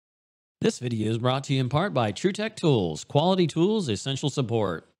This video is brought to you in part by TruTech Tools, quality tools, essential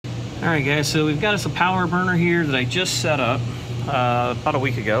support. All right, guys, so we've got us a power burner here that I just set up about a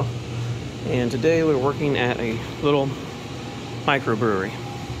week ago. And today we're working at a little microbrewery.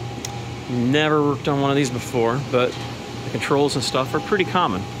 Never worked on one of these before, but the controls and stuff are pretty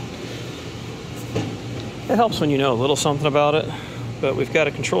common. It helps when you know a little something about it, but we've got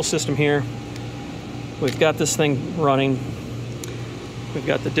a control system here. We've got this thing running. We've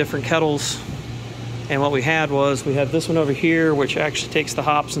got the different kettles, and what we had this one over here, which actually takes the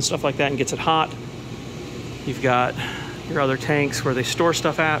hops and stuff like that and gets it hot. You've got your other tanks where they store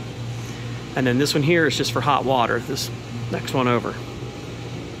stuff at, and then this one here is just for hot water, this next one over.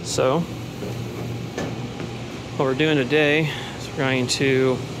 So what we're doing today is we're going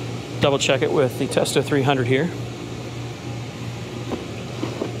to double check it with the Testo 300 here,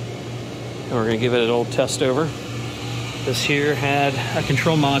 and we're going to give it an old test over. This here had a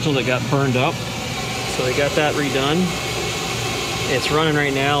control module that got burned up, so we got that redone. It's running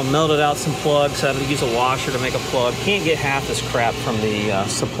right now, melted out some plugs, had to use a washer to make a plug. Can't get half this crap from the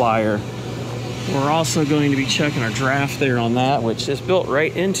supplier. We're also going to be checking our draft there on that, which is built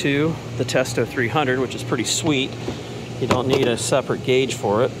right into the Testo 300, which is pretty sweet. You don't need a separate gauge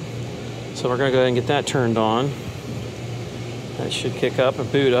for it. So we're gonna go ahead and get that turned on. That should kick up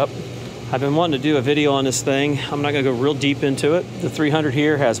and boot up. I've been wanting to do a video on this thing. I'm not gonna go real deep into it. The 300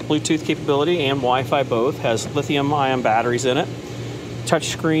 here has Bluetooth capability and Wi-Fi both, has lithium-ion batteries in it. Touch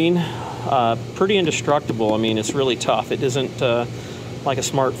screen, pretty indestructible. I mean, it's really tough. It isn't like a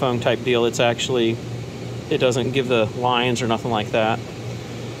smartphone type deal. It's actually, it doesn't give the lines or nothing like that.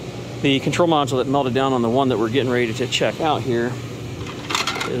 The control module that melted down on the one that we're getting ready to check out here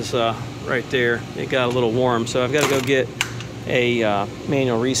is right there. It got a little warm, so I've got to go get a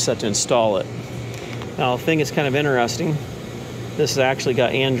manual reset to install it. Now the thing is kind of interesting. This has actually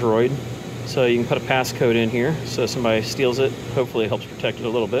got Android, so you can put a passcode in here so if somebody steals it, hopefully it helps protect it a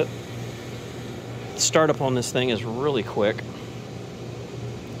little bit. The startup on this thing is really quick.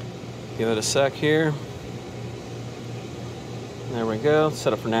 Give it a sec here. There we go,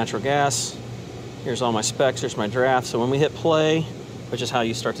 set up for natural gas. Here's all my specs, here's my draft. So when we hit play, which is how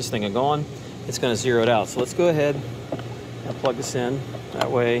you start this thing going, it's gonna zero it out. So let's go ahead and plug this in. That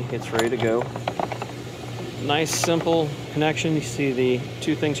way it's ready to go. Nice simple connection. You see the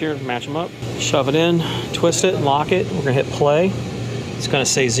two things here, match them up. Shove it in, twist it, lock it. We're gonna hit play. It's gonna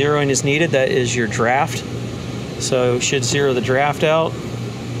say zeroing is needed. That is your draft. So it should zero the draft out.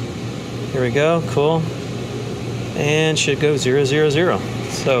 Here we go, cool. And should go 0, 0, 0.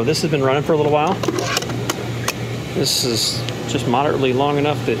 So this has been running for a little while. This is just moderately long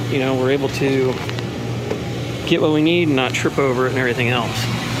enough that, you know, we're able to get what we need and not trip over it and everything else.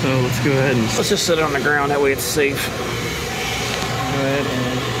 So let's go ahead and let's just set it on the ground, that way it's safe. Go ahead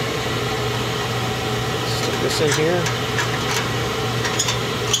and stick this in here.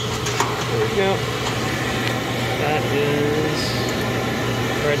 There we go. That is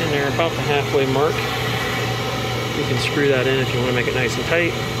right in there, about the halfway mark. You can screw that in if you want to make it nice and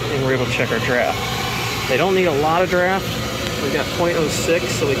tight, and we're able to check our draft. They don't need a lot of draft. We've got 0.06,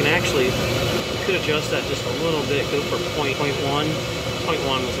 so we can actually could adjust that just a little bit, go for 0.1.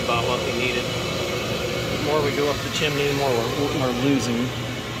 0.1 was about what we needed. The more we go up the chimney, the more we're losing.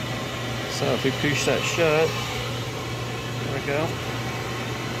 So if we push that shut, there we go.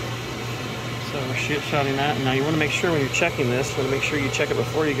 So we're shutting that. And now you want to make sure when you're checking this, you want to make sure you check it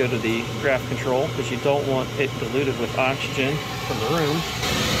before you go to the draft control, because you don't want it diluted with oxygen from the room.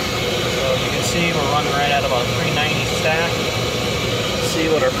 So as you can see, we're running right at about 390 stack. See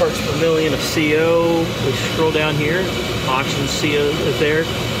what our parts per million of CO. We scroll down here, oxygen CO is there.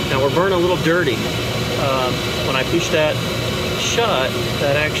 Now we're burning a little dirty. When I push that shut,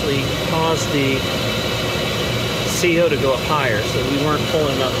 that actually caused the CO to go up higher, so we weren't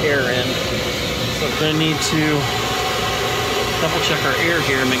pulling enough air in. So we're going to need to double check our air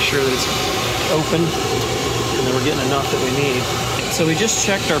here and make sure that it's open and that we're getting enough that we need. So we just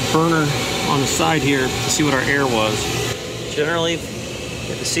checked our burner on the side here to see what our air was. Generally,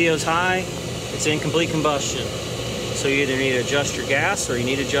 if the CO's high, it's incomplete combustion. So you either need to adjust your gas or you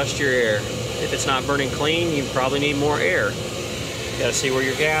need to adjust your air. If it's not burning clean, you probably need more air. You gotta see where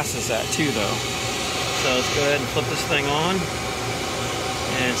your gas is at too though. So let's go ahead and flip this thing on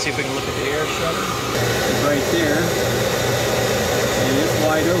and see if we can look at the air shutter. It's right there, and it's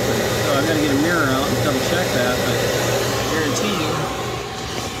wide open. So I've gotta get a mirror out and double check that, but I guarantee you,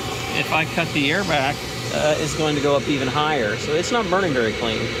 if I cut the air back, is going to go up even higher. So it's not burning very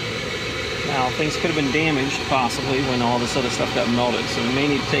clean. Now, things could have been damaged, possibly, when all this other stuff got melted. So we may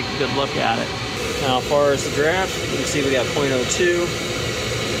need to take a good look at it. Now, as far as the draft, you can see we got 0.02.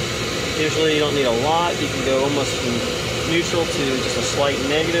 Usually you don't need a lot. You can go almost from neutral to just a slight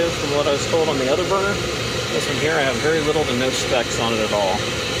negative from what I was told on the other burner. This one here, I have very little to no specs on it at all.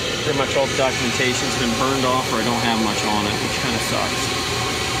 Pretty much all the documentation's been burned off, or I don't have much on it, which kind of sucks.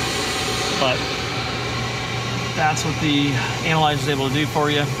 But that's what the analyzer is able to do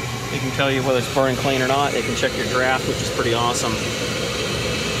for you. It can tell you whether it's burning clean or not. It can check your draft, which is pretty awesome.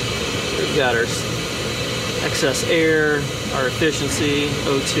 We've got our excess air, our efficiency,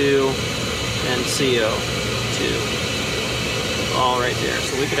 O2, and CO2. All right there.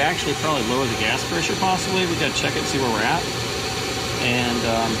 So we could actually probably lower the gas pressure possibly. We got to check it and see where we're at. And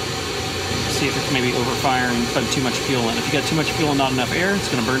see if it's maybe overfiring, putting too much fuel in. If you got too much fuel and not enough air,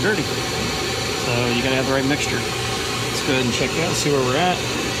 it's going to burn dirty. So you got to have the right mixture. Let's go ahead and check it out and see where we're at.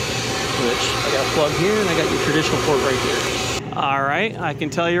 Which I got a plug here, and I got your traditional port right here. All right, I can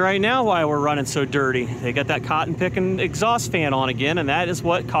tell you right now why we're running so dirty. They got that cotton picking exhaust fan on again, and that is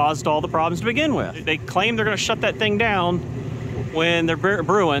what caused all the problems to begin with. They claim they're going to shut that thing down when they're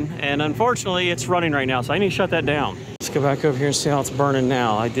brewing, and unfortunately it's running right now, so I need to shut that down. Let's go back over here and see how it's burning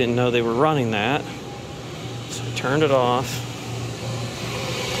now. I didn't know they were running that, so I turned it off.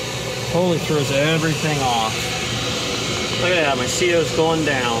 Totally throws everything off. Look at that, my CO's going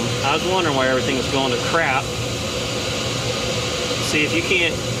down. I was wondering why everything was going to crap. See, if you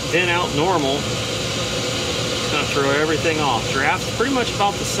can't vent out normal, it's gonna throw everything off. Draft's pretty much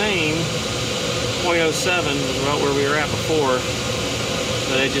about the same. 0.07 was about where we were at before,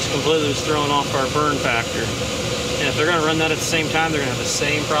 but it just completely was throwing off our burn factor. And if they're gonna run that at the same time, they're gonna have the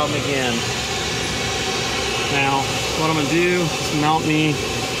same problem again. Now, what I'm gonna do is mount me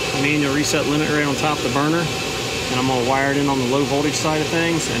a manual reset limit right on top of the burner, and I'm gonna wire it in on the low voltage side of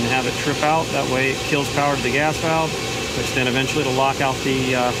things and have it trip out. That way it kills power to the gas valve, which then eventually it'll lock out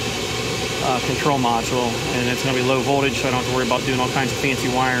the control module, and it's gonna be low voltage, so I don't have to worry about doing all kinds of fancy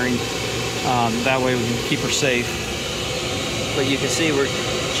wiring. That way we can keep her safe. But you can see we're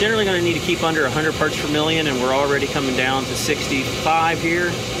generally going to need to keep under 100 parts per million, and we're already coming down to 65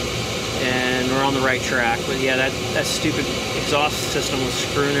 here, and we're on the right track. But yeah, that stupid exhaust system was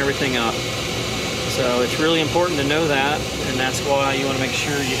screwing everything up. So it's really important to know that, and that's why you want to make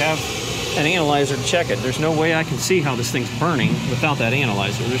sure you have an analyzer to check it. There's no way I can see how this thing's burning without that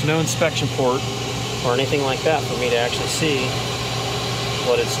analyzer. There's no inspection port or anything like that for me to actually see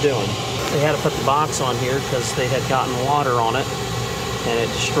what it's doing. They had to put the box on here because they had gotten water on it, and it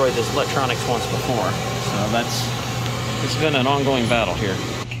destroyed this electronics once before. So it's been an ongoing battle here.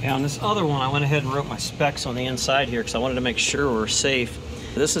 Okay, on this other one, I went ahead and wrote my specs on the inside here because I wanted to make sure we're safe.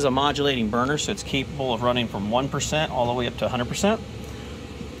 This is a modulating burner, so it's capable of running from 1% all the way up to 100%.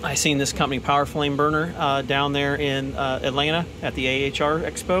 I seen this company Power Flame burner down there in Atlanta at the AHR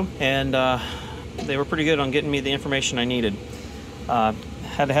Expo, and they were pretty good on getting me the information I needed.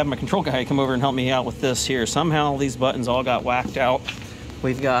 Had to have my control guy come over and help me out with this here. Somehow these buttons all got whacked out.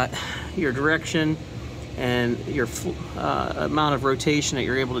 We've got your direction and your amount of rotation that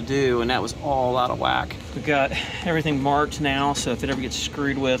you're able to do, and that was all out of whack. We've got everything marked now, so if it ever gets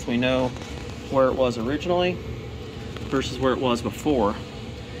screwed with, we know where it was originally versus where it was before.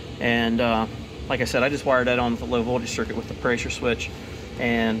 And like I said, I just wired that on the low voltage circuit with the pressure switch,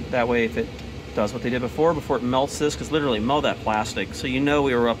 and that way if it does what they did before it melts this, because literally melt that plastic. So you know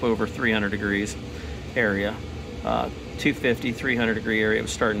we were up over 300 degrees area, 250, 300 degree area. It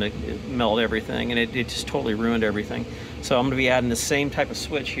was starting to melt everything, and it just totally ruined everything. So I'm going to be adding the same type of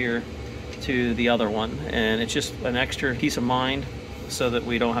switch here to the other one, and it's just an extra peace of mind so that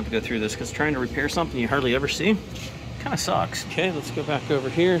we don't have to go through this, because trying to repair something you hardly ever see kind of sucks. Okay, let's go back over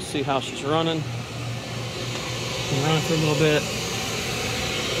here, see how she's running. We'll run for a little bit.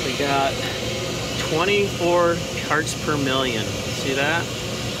 We got 24 parts per million. See that?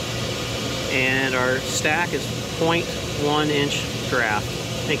 And our stack is 0.1 inch draft.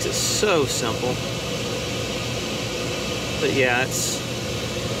 Makes it so simple. But yeah,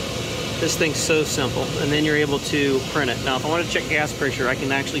 this thing's so simple. And then you're able to print it. Now, if I want to check gas pressure, I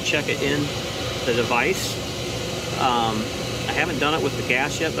can actually check it in the device. I haven't done it with the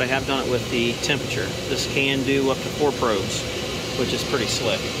gas yet, but I have done it with the temperature. This can do up to 4 probes, which is pretty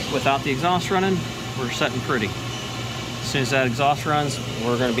slick. Without the exhaust running, we're setting pretty. As soon as that exhaust runs,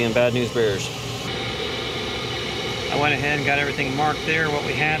 we're going to be in bad news bears. I went ahead and got everything marked there, what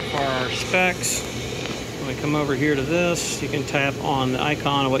we had for our specs. When we come over here to this, you can tap on the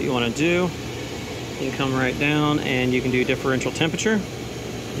icon of what you want to do. You can come right down and you can do differential temperature.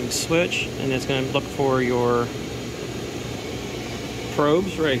 You can switch, and it's going to look for your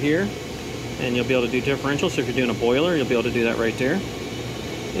probes right here, and you'll be able to do differential. So if you're doing a boiler, you'll be able to do that right there.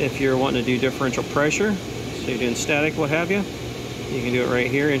 If you're wanting to do differential pressure, so you're doing static, what have you, You can do it right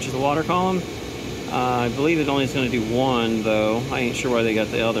here, into the water column. I believe it only is going to do one, though. I ain't sure why they got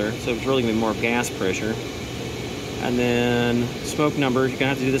the other. So it's really going to be more gas pressure. And then smoke number. You're going to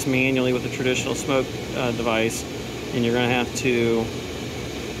have to do this manually with a traditional smoke device. And you're going to have to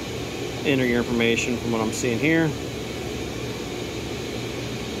enter your information from what I'm seeing here.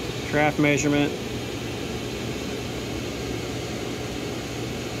 Draft measurement.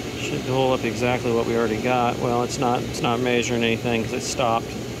 Should pull up exactly what we already got. Well, it's not measuring anything because it stopped.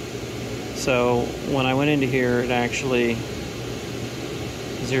 So when I went into here, it actually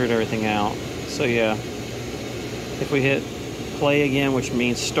zeroed everything out. So yeah, if we hit play again, which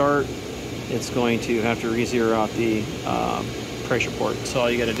means start, it's going to have to re-zero out the pressure port. So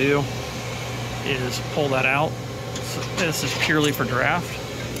all you got to do is pull that out. So this is purely for draft.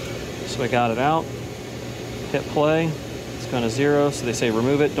 So I got it out, hit play, it's going to zero. So they say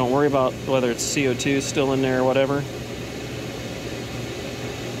remove it. Don't worry about whether it's CO2 still in there or whatever.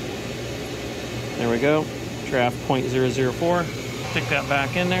 There we go, draft 0.004. Stick that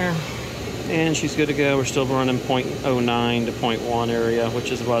back in there, and she's good to go. We're still running 0.09 to 0.1 area,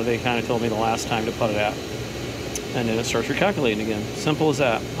 which is what they kind of told me the last time to put it at. And then it starts recalculating again. Simple as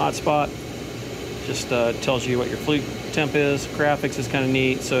that. Hotspot just tells you what your fluid temp is. Graphics is kind of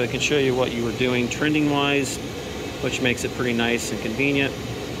neat, so it can show you what you were doing trending-wise, which makes it pretty nice and convenient.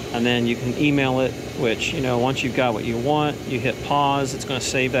 And then you can email it, which, you know, once you've got what you want, you hit pause. It's going to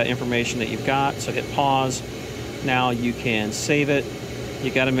save that information that you've got. So hit pause. Now you can save it.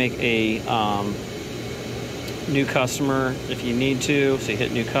 You got to make a new customer if you need to. So you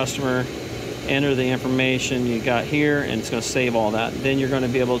hit new customer, enter the information you got here, and it's going to save all that. Then you're going to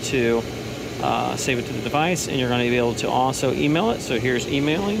be able to save it to the device, and you're going to be able to also email it. So here's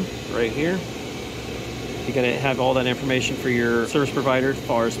emailing right here. You got to have all that information for your service provider as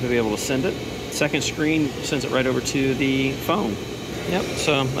far as to be able to send it. Second screen sends it right over to the phone. Yep,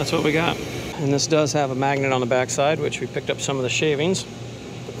 so that's what we got. And this does have a magnet on the back side, which we picked up some of the shavings,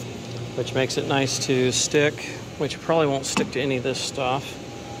 which makes it nice to stick, which probably won't stick to any of this stuff.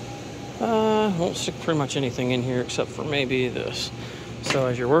 Won't stick pretty much anything in here except for maybe this. So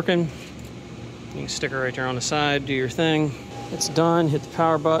as you're working, you can stick it right there on the side, do your thing. It's done, hit the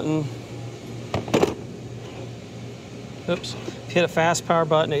power button. Oops. If you hit a fast power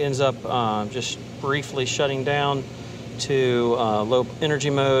button, it ends up just briefly shutting down to low energy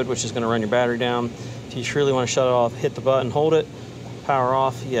mode, which is going to run your battery down. If you truly want to shut it off, hit the button, hold it, power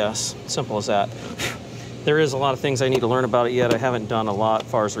off. Yes, simple as that. There is a lot of things I need to learn about it yet. I haven't done a lot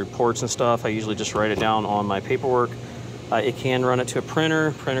as far as reports and stuff. I usually just write it down on my paperwork. It can run it to a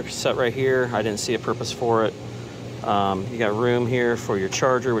printer. Printer set right here. I didn't see a purpose for it. You got room here for your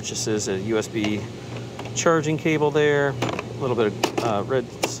charger, which just is a USB charging cable there, a little bit of red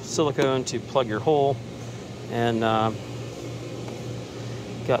silicone to plug your hole, and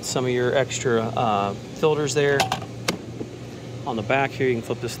got some of your extra filters there. On the back here, you can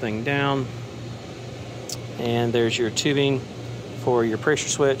flip this thing down, and there's your tubing for your pressure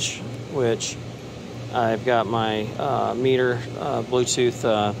switch, which I've got my meter,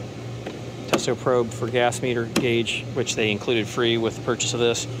 Bluetooth Testo probe for gas meter gauge, which they included free with the purchase of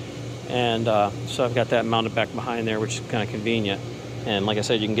this. And so I've got that mounted back behind there, which is kind of convenient. And like I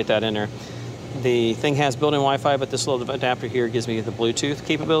said, you can get that in there. The thing has built-in Wi-Fi, but this little adapter here gives me the Bluetooth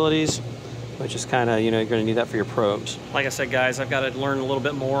capabilities, which is kind of, you know, you're going to need that for your probes. Like I said, guys, I've got to learn a little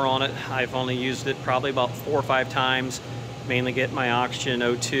bit more on it. I've only used it probably about 4 or 5 times, mainly get my oxygen,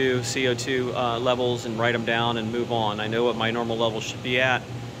 O2, CO2 levels and write them down and move on. I know what my normal levels should be at,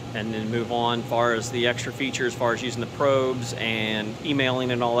 and then move on. As far as the extra features, as far as using the probes and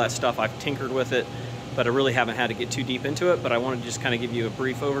emailing and all that stuff, I've tinkered with it, but I really haven't had to get too deep into it. But I wanted to just kind of give you a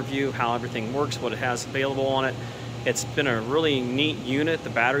brief overview of how everything works, what it has available on it. It's been a really neat unit. The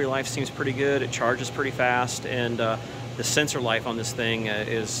battery life seems pretty good. It charges pretty fast, and the sensor life on this thing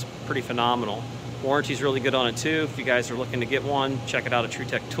is pretty phenomenal. Warranty's really good on it too. If you guys are looking to get one, check it out at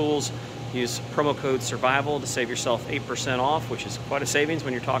TruTech Tools. Use promo code SURVIVAL to save yourself 8% off, which is quite a savings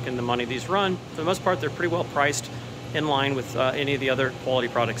when you're talking the money these run. For the most part, they're pretty well priced, in line with any of the other quality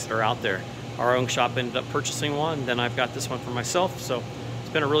products that are out there. Our own shop ended up purchasing one, then I've got this one for myself, so it's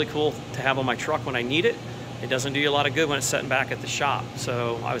been a really cool to have on my truck when I need it. It doesn't do you a lot of good when it's sitting back at the shop,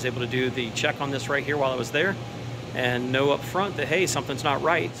 so I was able to do the check on this right here while I was there and know up front that, hey, something's not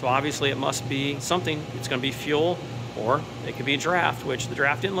right. So obviously it must be something. It's going to be fuel, or it could be a draft, which the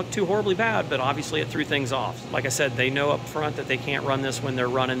draft didn't look too horribly bad, but obviously it threw things off. Like I said, they know up front that they can't run this when they're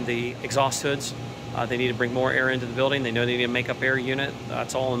running the exhaust hoods. They need to bring more air into the building. They know they need a makeup air unit.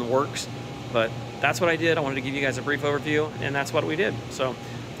 That's all in the works. But that's what I did. I wanted to give you guys a brief overview, and that's what we did. So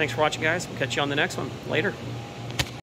thanks for watching, guys. We'll catch you on the next one. Later.